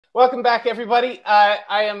Welcome back, everybody. I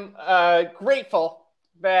am grateful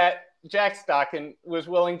that Jack Stocken was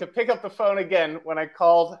willing to pick up the phone again when I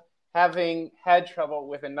called, having had trouble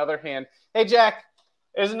with another hand. Hey, Jack,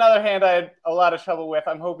 there's another hand I had a lot of trouble with.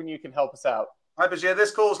 I'm hoping you can help us out. Hi, Bashir.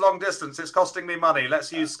 This call's long distance. It's costing me money.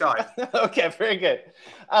 Let's use Skype. Okay, very good.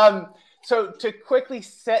 So to quickly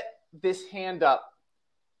set this hand up,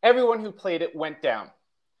 everyone who played it went down.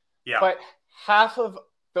 Yeah. But half of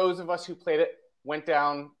those of us who played it went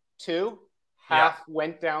down 2, half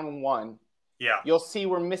went down 1. Yeah. You'll see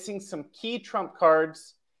we're missing some key trump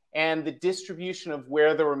cards, and the distribution of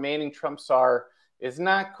where the remaining trumps are is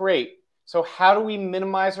not great. So how do we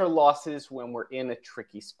minimize our losses when we're in a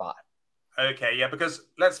tricky spot? Okay, yeah, because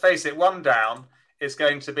let's face it, 1 down is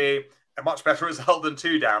going to be a much better result than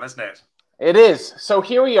 2 down, isn't it? It is. So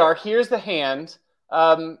here we are. Here's the hand.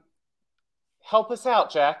 Help us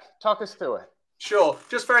out, Jack. Talk us through it. Sure.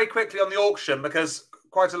 Just very quickly on the auction, because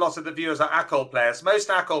quite a lot of the viewers are ACOL players. Most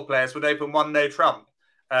ACOL players would open 1 no trump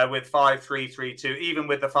with 5, 3, 3, 2, even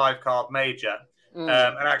with the 5-card major. And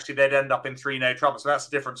actually, they'd end up in 3 no trumps. So that's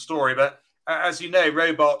a different story. But as you know,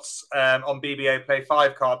 robots on BBO play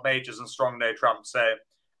 5-card majors and strong no trumps. So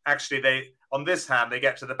actually, on this hand, they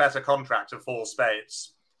get to the better contract of 4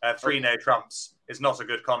 spades. 3 no trumps is not a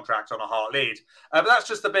good contract on a heart lead. But that's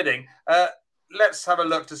just the bidding. Let's have a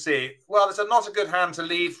look to see. Well, it's not a good hand to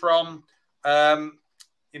lead from.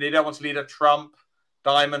 You don't want to lead a trump.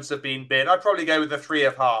 Diamonds have been bid. I'd probably go with the 3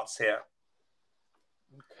 of hearts here.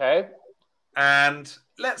 Okay. And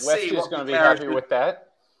let's see what's going to be happy with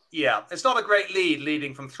that. Yeah, it's not a great lead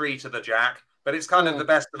leading from 3 to the jack, but it's kind of the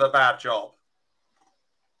best of a bad job.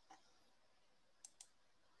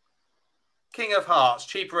 King of hearts,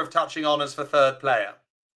 cheaper of touching honours for 3rd player.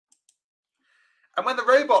 And when the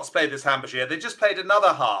robots played this hand, Bashir, they just played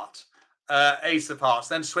another heart, ace of hearts,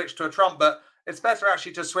 then switched to a trump. But it's better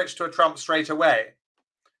actually to switch to a trump straight away,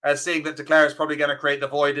 seeing that Declare is probably going to create the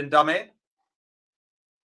void in dummy.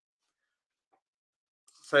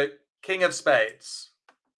 So king of spades.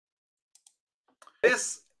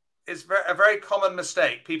 This is a very common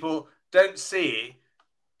mistake. People don't see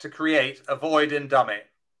to create a void in dummy.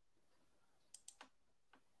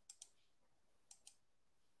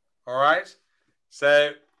 All right.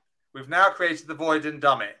 So we've now created the void in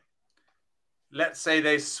dummy. Let's say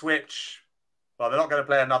they switch. Well, they're not going to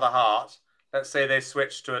play another heart. Let's say they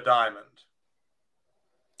switch to a diamond.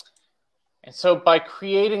 And so by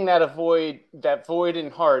creating that void in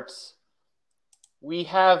hearts, we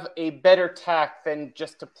have a better tack than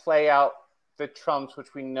just to play out the trumps,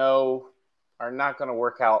 which we know are not going to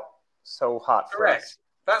work out so hot for us.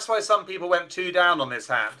 That's why some people went 2 down on this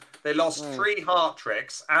hand. They lost 3 heart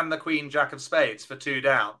tricks and the queen jack of spades for 2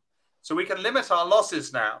 down. So we can limit our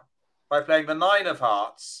losses now by playing the 9 of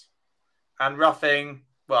hearts and roughing,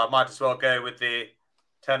 well, I might as well go with the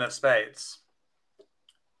 10 of spades,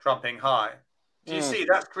 trumping high. Do you see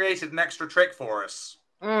that's created an extra trick for us?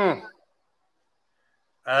 And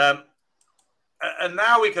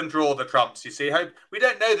now we can draw the trumps, you see. We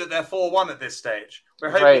don't know that they're 4-1 at this stage.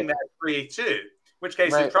 We're hoping they're 3-2, in which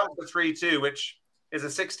case the trumps are 3-2, which is a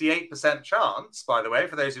 68% chance, by the way,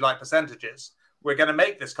 for those who like percentages. We're going to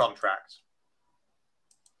make this contract.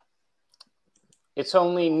 It's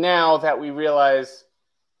only now that we realize,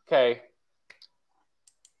 okay,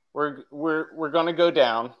 we're going to go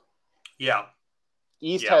down. Yeah.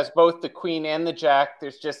 East has both the queen and the jack.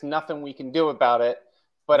 There's just nothing we can do about it.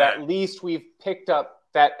 But at least we've picked up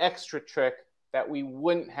that extra trick that we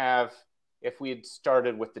wouldn't have if we had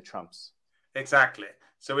started with the trumps. Exactly.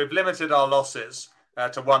 So we've limited our losses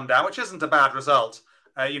to 1 down, which isn't a bad result.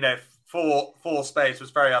 4 spades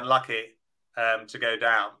was very unlucky to go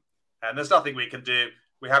down. And there's nothing we can do.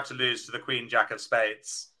 We have to lose to the queen jack of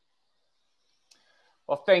spades.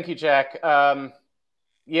 Well, thank you, Jack.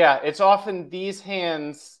 Yeah, it's often these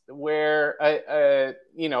hands where,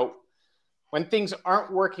 when things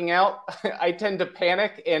aren't working out, I tend to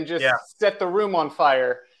panic and just set the room on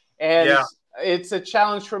fire. And it's a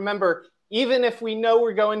challenge to remember, even if we know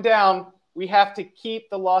we're going down, we have to keep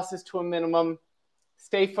the losses to a minimum,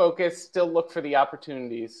 stay focused, still look for the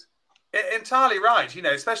opportunities. Entirely right,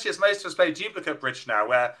 especially as most of us play duplicate bridge now,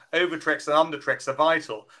 where over tricks and under tricks are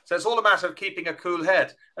vital. So it's all a matter of keeping a cool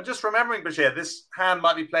head. And just remembering, Bashir, this hand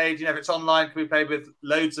might be played, if it's online, can be played with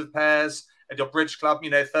loads of pairs. At your bridge club,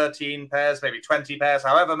 13 pairs, maybe 20 pairs,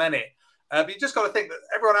 however many. But you just got to think that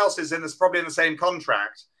everyone else is probably in the same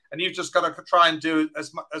contract, and you've just got to try and do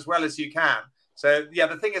as well as you can. So, yeah,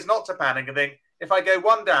 the thing is not to panic and think, if I go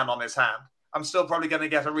 1 down on this hand, I'm still probably going to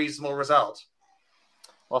get a reasonable result.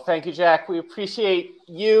 Well, thank you, Jack. We appreciate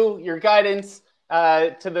you, your guidance.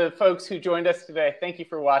 To the folks who joined us today, thank you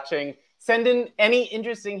for watching. Send in any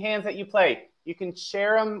interesting hands that you play. You can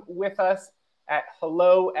share them with us at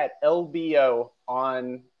hello@LBO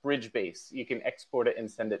on Bridgebase. You can export it and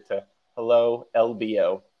send it to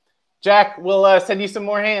hello/LBO. Jack, we'll send you some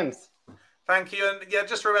more hands. Thank you. And yeah,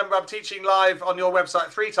 just remember, I'm teaching live on your website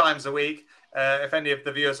 3 times a week. If any of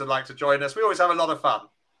the viewers would like to join us, we always have a lot of fun.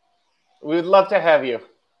 We would love to have you.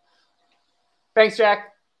 Thanks,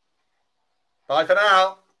 Jack. Bye for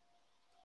now.